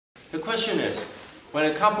The question is, when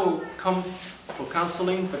a couple come for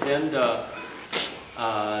counseling, but then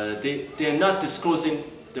they're not disclosing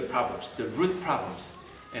the problems, the root problems,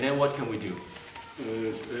 and then what can we do?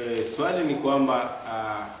 Swali ni kwamba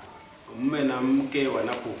mume na mke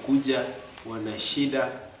wanapokuja wana shida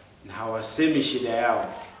na hawasemi shida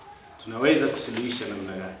yao, tunaweza kusuluhisha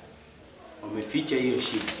namna gani? Wameficha hiyo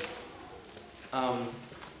shida.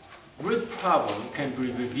 Root problem can be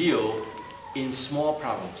revealed in small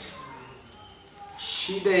problems.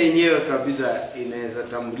 Shida yenyewe kabisa inaweza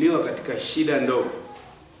tambuliwa katika shida ndogo.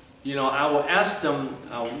 You know, I will ask them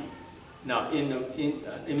now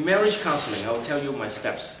in marriage counseling. I will tell you my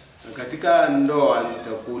steps. Katika ndoa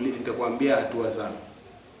nitakwambia hatua zangu.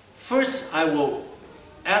 First, I will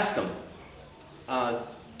ask them,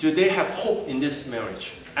 do they have hope in this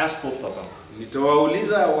marriage? Ask both of them.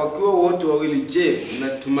 Nitawauliza wakiwa wote wawili, je,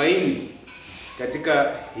 mnatumaini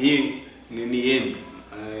katika hii nini yenu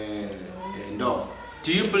ndoa?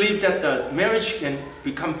 Do you believe that the marriage can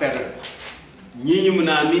become better? Nyinyi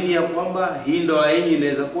mnaamini ya kwamba hii ndoa yenu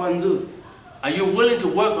inaweza kuwa nzuri? Are you willing to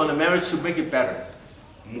work on the marriage to make it better?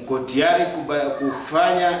 Mko tayari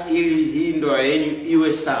kufanya ili hii ndoa yenu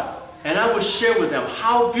iwe sawa? And I will share with them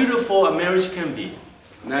how beautiful a marriage can be.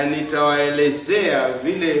 Na nitawaelezea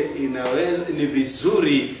vile inaweza ni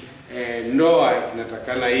vizuri ndoa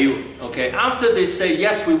inatakana iwe. Okay, after they say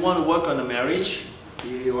yes, we want to work on the marriage.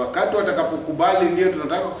 Wakati watakapokubali ndio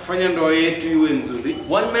tunataka kufanya ndoa yetu iwe nzuri.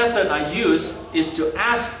 One method I use is to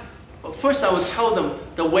ask. First, I will tell them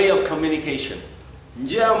the way of communication.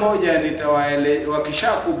 Njia moja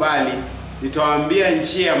wakishakubali nitawaambia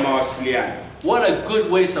njia ya mawasiliano. What are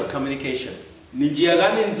good ways of communication? Ni njia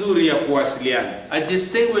gani nzuri ya kuwasiliana? I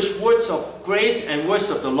distinguish words of grace and words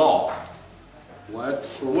of the law. What?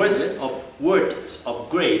 Words of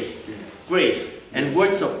grace, grace, and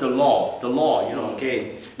words of the law, you know. Okay.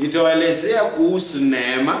 Nitawaelezea kuhusu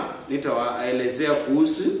neema, nitawaelezea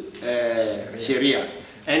kuhusu sheria.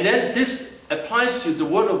 And then this applies to the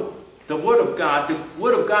word of God. The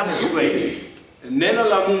word of God has grace. Neno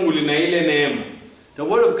la Mungu lina ile neema. The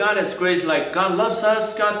word of God has grace, like God loves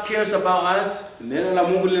us, God cares about us. Neno la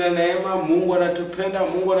Mungu lina neema, Mungu anatupenda,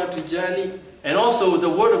 Mungu anatujali. And also the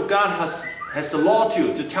word of God has the law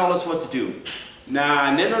too, to tell us what to do.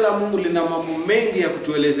 Na neno la Mungu lina mambo mengi ya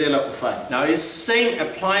kutuelezea la kufanya. Now it's same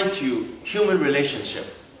applying to human relationship.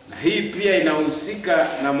 Na hii pia inahusika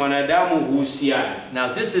na mwanadamu uhusiano.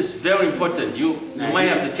 Now this is very important. You might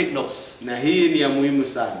have to take notes. Na hii ni ya muhimu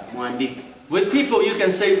sana, muandike. With people you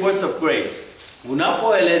can say words of grace.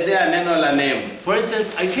 Unapoelezea neno la neema. For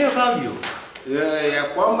instance, I care about you. Ya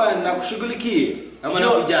kwamba nakushughulikia kama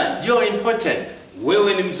nakujali. You're important.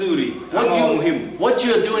 Wewe ni mzuri, ama muhimu. What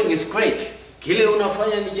you're doing is great. Kile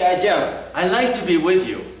unafanya ni cha ajabu. I like to be with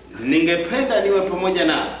you. Ningependa niwe pamoja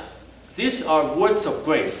nawe. These are words of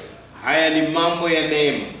grace. Haya ni mambo ya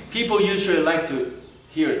neema. People usually like to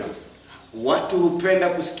hear them. Watu hupenda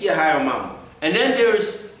kusikia haya mambo. And then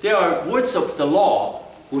there are words of the law.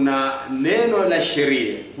 Kuna neno la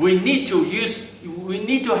sheria. We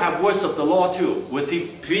need to have words of the law too with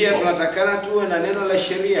it. Pia tunatakana tuwe na neno la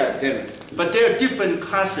sheria tena. But there are different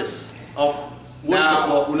classes of words of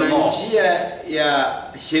the law. Kuna njia ya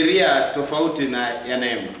sheria tofauti na ya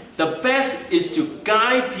neema. The best is to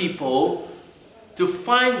guide people to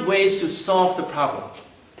find ways to solve the problem.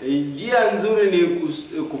 Njia nzuri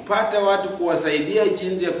ni kupata watu kuwasaidia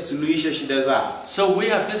jinsi ya kusuluhisha shida zao. So we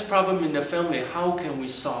have this problem in the family, how can we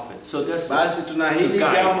solve it? So that's basi tuna hili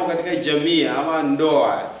jambo katika jamii ama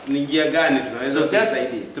ndoa, ni njia gani tunaweza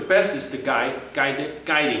kusaidia? The best is to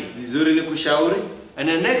guiding. Vizuri ni kushauri. And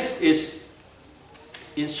the next is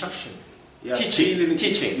instruction.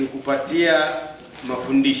 Teaching. Ni kupatia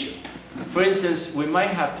mafundisho. For instance, we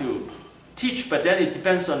might have to teach, but then it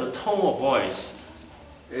depends on the tone of voice.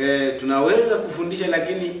 Tunaweza kufundisha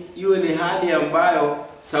lakini iwe ni hali ambayo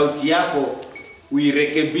sauti yako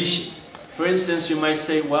uirekebishe. For instance, you might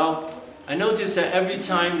say, well, I notice that every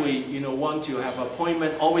time we want to have an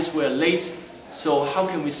appointment, always we're late. So how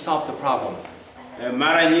can we solve the problem?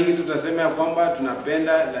 Mara nyingi tutasema kwamba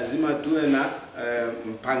tunapenda lazima tuwe na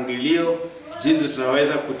mpangilio jinsi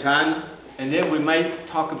tunaweza kutana. And then we might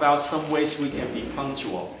talk about some ways we can be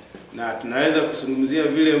punctual. Na tunaweza kuzungumzia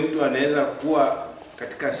vile mtu anaweza kuwa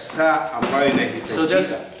katika saa ambayo inahitajika. So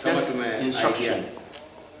that's instruction.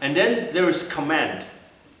 And then there is command.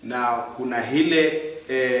 Na kuna hile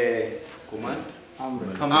Command.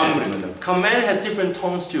 Command has different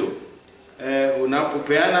tones too.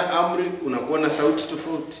 Unapopeana amri unakuwa na sauti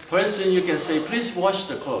tofauti. For instance, you can say, please wash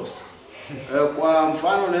the clothes. Kwa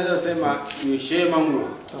mfano unaweza sema nyoshee manguo.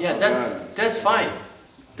 Yeah, that's fine.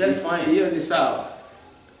 That's fine. Hiyo ni sawa.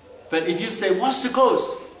 But if you say, wash the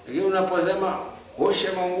clothes, Lakini unaposema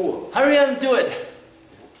osha manguo, hurry up and do it,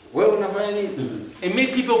 wewe unafanya nini? it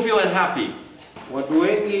makes people feel unhappy. Watu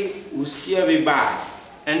wengi usikia vibaya.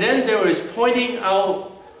 And then there is pointing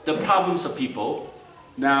out the problems of people.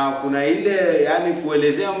 Na kuna ile yani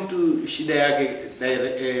kuelezea mtu shida yake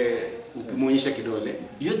ukimwonyesha kidole.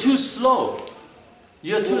 You're too slow.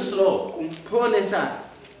 You're too slow. Mpole sana.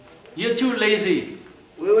 You're too lazy.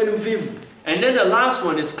 Wewe ni mvivu. And then the last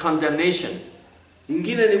one is condemnation.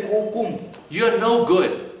 Ingine ni kuhukumu. You're no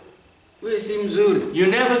good. Wewe si mzuri. You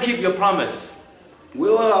never keep your promise.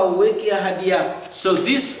 Wewe hauweki ahadi yako. So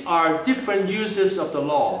these are different uses of the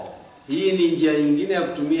law. Hii ni njia nyingine ya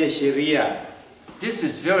kutumia sheria. This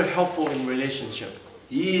is very helpful in relationship.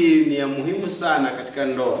 Hii ni ya muhimu sana katika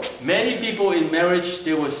ndoa. Many people in marriage,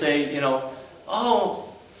 they will say, oh,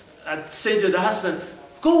 I'd say to the husband,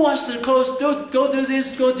 go wash the clothes, go do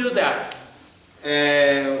this, go do that.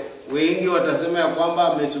 Wengi watasema ya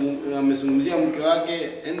kwamba amezungumzia mke wake,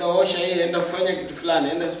 enda osha hii, enda kufanya kitu fulani,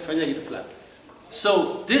 enda kufanya kitu fulani.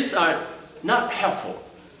 So these are not helpful.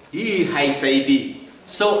 Hii haisaidii.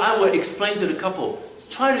 So I will explain to the couple,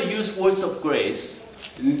 try to use words of grace.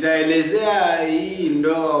 Nitaelezea hii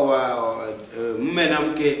ndoa wa mume na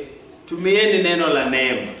mke, tumieni neno la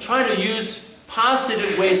neema. Try to use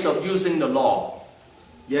positive ways of using the law.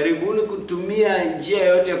 Jaribuni kutumia njia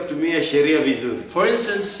yote ya kutumia sheria vizuri. For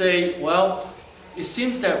instance, say, well, it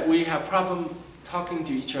seems that we have problem talking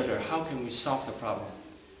to each other. How can we solve the problem?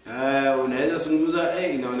 Unaweza zungumza,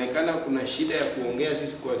 inaonekana kuna shida ya kuongea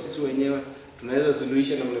sisi kwa sisi wenyewe. Tunaweza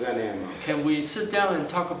suluhisha namna gani ama? Can we sit down and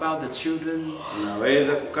talk about the children?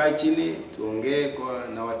 Tunaweza kukaa chini tuongee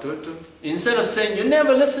na watoto. Instead of saying, you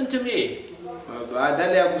never listen to me.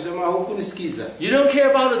 Badala ya kusema hukunisikiza. You don't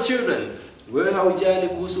care about the children. Wewe haujali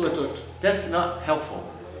kuhusu watoto. That's not helpful.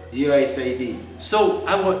 Hiyo haisaidii. So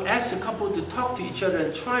I will ask the couple to talk to each other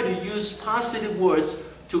and try to use positive words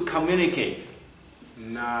to communicate.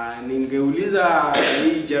 Na ningeuliza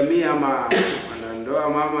hii jamii ama wanandoa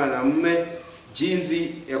mama na mume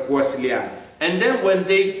jinsi ya kuwasiliana. And then when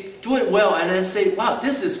they do it well and I say, wow,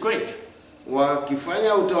 this is great.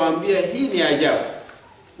 Wakifanya utawaambia hii ni ajabu.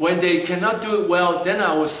 When they cannot do it well, then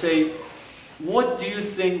I will say, what do you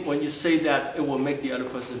think when you say that it will make the other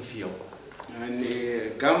person feel?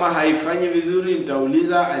 Kama haifanyi vizuri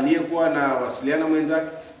nitauliza aliyekuwa na wasiliana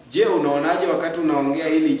mwenzake, je, unaonaje wakati unaongea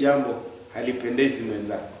hili jambo halipendezi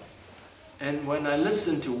mwenzako? And when I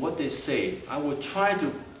listen to what they say, I will try to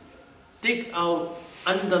dig out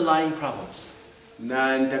underlying problems.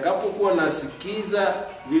 Na nitakapokuwa nasikiza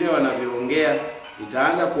vile wanavyoongea,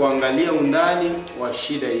 nitaanza kuangalia undani wa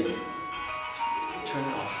shida ile. Turn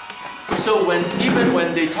it off. So even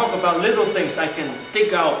when they talk about little things, I can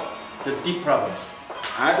dig out the deep problems.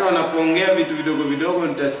 Hata wanapoongea vitu vidogo vidogo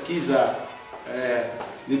nitasikiza,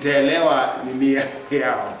 nitaelewa nini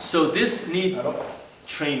yao. So this need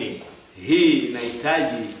training. Hii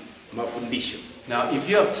inahitaji mafundisho. Now, if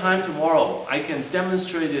you have time tomorrow, I can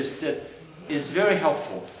demonstrate this. That is very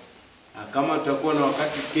helpful. Kama tutakuwa na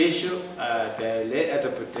wakati kesho,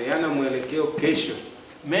 atapatiana mwelekeo kesho.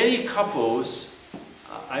 Many couples,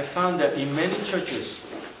 I found that in many churches,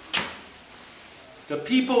 the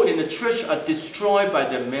people in the church are destroyed by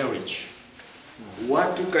their marriage.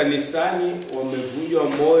 Watu kanisani wamevunjwa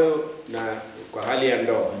moyo na kwa hali ya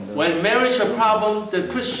ndoa. When marriage a problem, the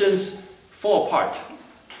Christians fall apart.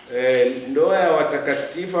 Ndoa ya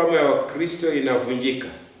watakatifu ama ya Wakristo inavunjika.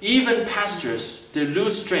 Even pastors, they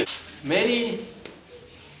lose strength. Many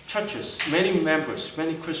churches, many members,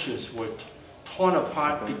 many Christians were torn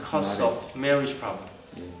apart because of marriage problem.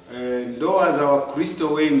 Ndoa za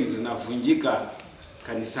Wakristo wengi zinavunjika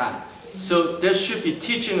kanisani. So there should be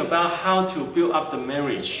teaching about how to build up the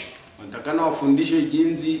marriage. Watakana wafundishwe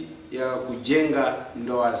jinsi ya kujenga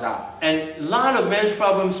ndoa zao. And a lot of marriage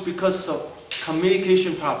problems because of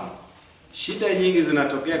communication problem. Shida nyingi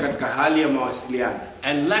zinatokea katika hali ya mawasiliano.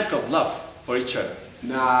 And lack of love for each other.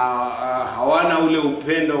 Na hawana ule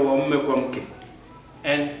upendo wa mume kwa mke.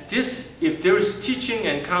 And this, if there is teaching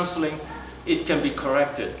and counseling, it can be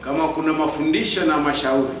corrected. Kama kuna mafundisho na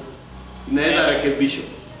mashauri, inaweza rekebishwa.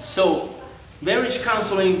 So, marriage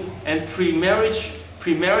counseling and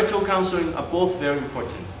premarital counseling are both very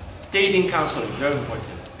important. Dating counseling is very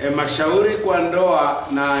important. Mashauri kwa ndoa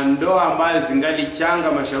na ndoa ambazo zingali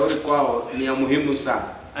changa, mashauri kwao ni ya muhimu sana.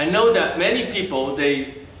 I know that many people, they,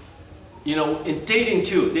 in dating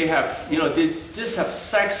too, they have, they just have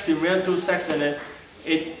sex, premarital sex, and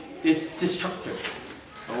it's destructive.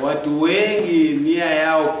 Watu wengi nia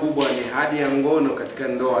yao kubwa ni hadi ya ngono katika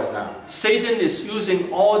ndoa zao. Satan is using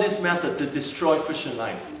all this method to destroy Christian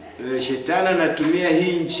life. Shetani anatumia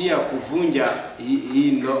hii njia kuvunja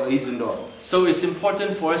hizi ndoa. So it's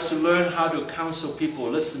important for us to learn how to counsel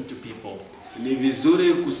people, listen to people. Ni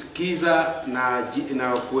vizuri kusikiza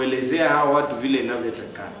na kuelezea hao watu vile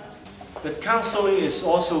inavyotakana. But counseling is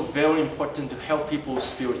also very important to help people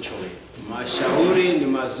spiritually. Mashauri ni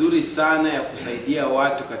mazuri sana ya kusaidia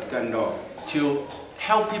watu katika ndoa. To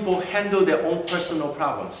help people handle their own personal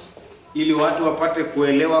problems. Ili watu wapate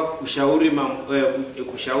kuelewa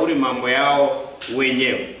kushauri mambo yao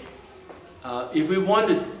wenyewe. If we want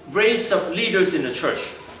to raise up leaders in the church,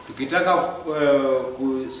 tukitaka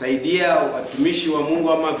kusaidia watumishi wa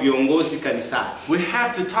Mungu ama viongozi kanisani, we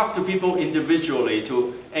have to talk to people individually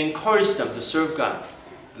to encourage them to serve God.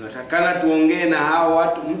 Tunatakana tuongee na hao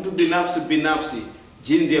watu mtu binafsi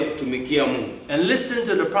jinsi ya kutumikia Mungu. And listen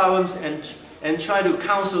to the problems and try to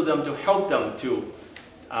counsel them to help them to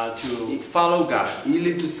follow God.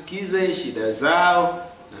 Ili tusikize shida zao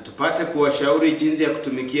na tupate kuwashauri jinsi ya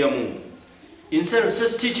kutumikia Mungu. Instead of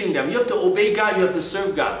just teaching them, you have to obey God, you have to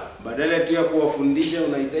serve God. Badala tu ya kuwafundisha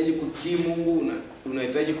unahitaji kutii Mungu,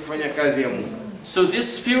 unahitaji kufanya kazi ya Mungu. So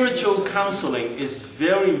this spiritual counseling is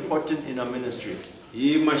very important in our ministry.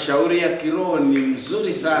 Hii mashauri ya kiroho ni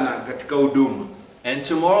mzuri sana katika huduma. And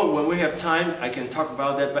tomorrow when we have time I can talk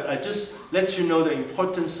about that, but I just let you know the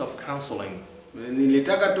importance of counseling.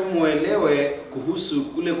 Nilitaka tu muelewe kuhusu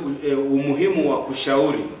kule umuhimu wa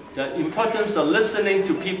kushauri. The importance of listening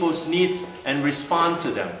to people's needs and respond to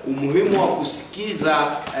them. Umuhimu wa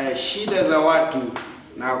kusikiza shida za watu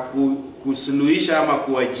na kusuluhisha ama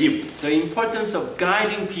kuwajibu. The importance of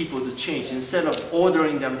guiding people to change instead of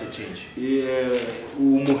ordering them to change.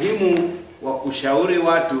 Umuhimu wa kushauri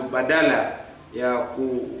watu badala ya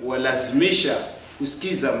kuwalazimisha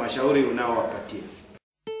kusikiza mashauri unaowapatia.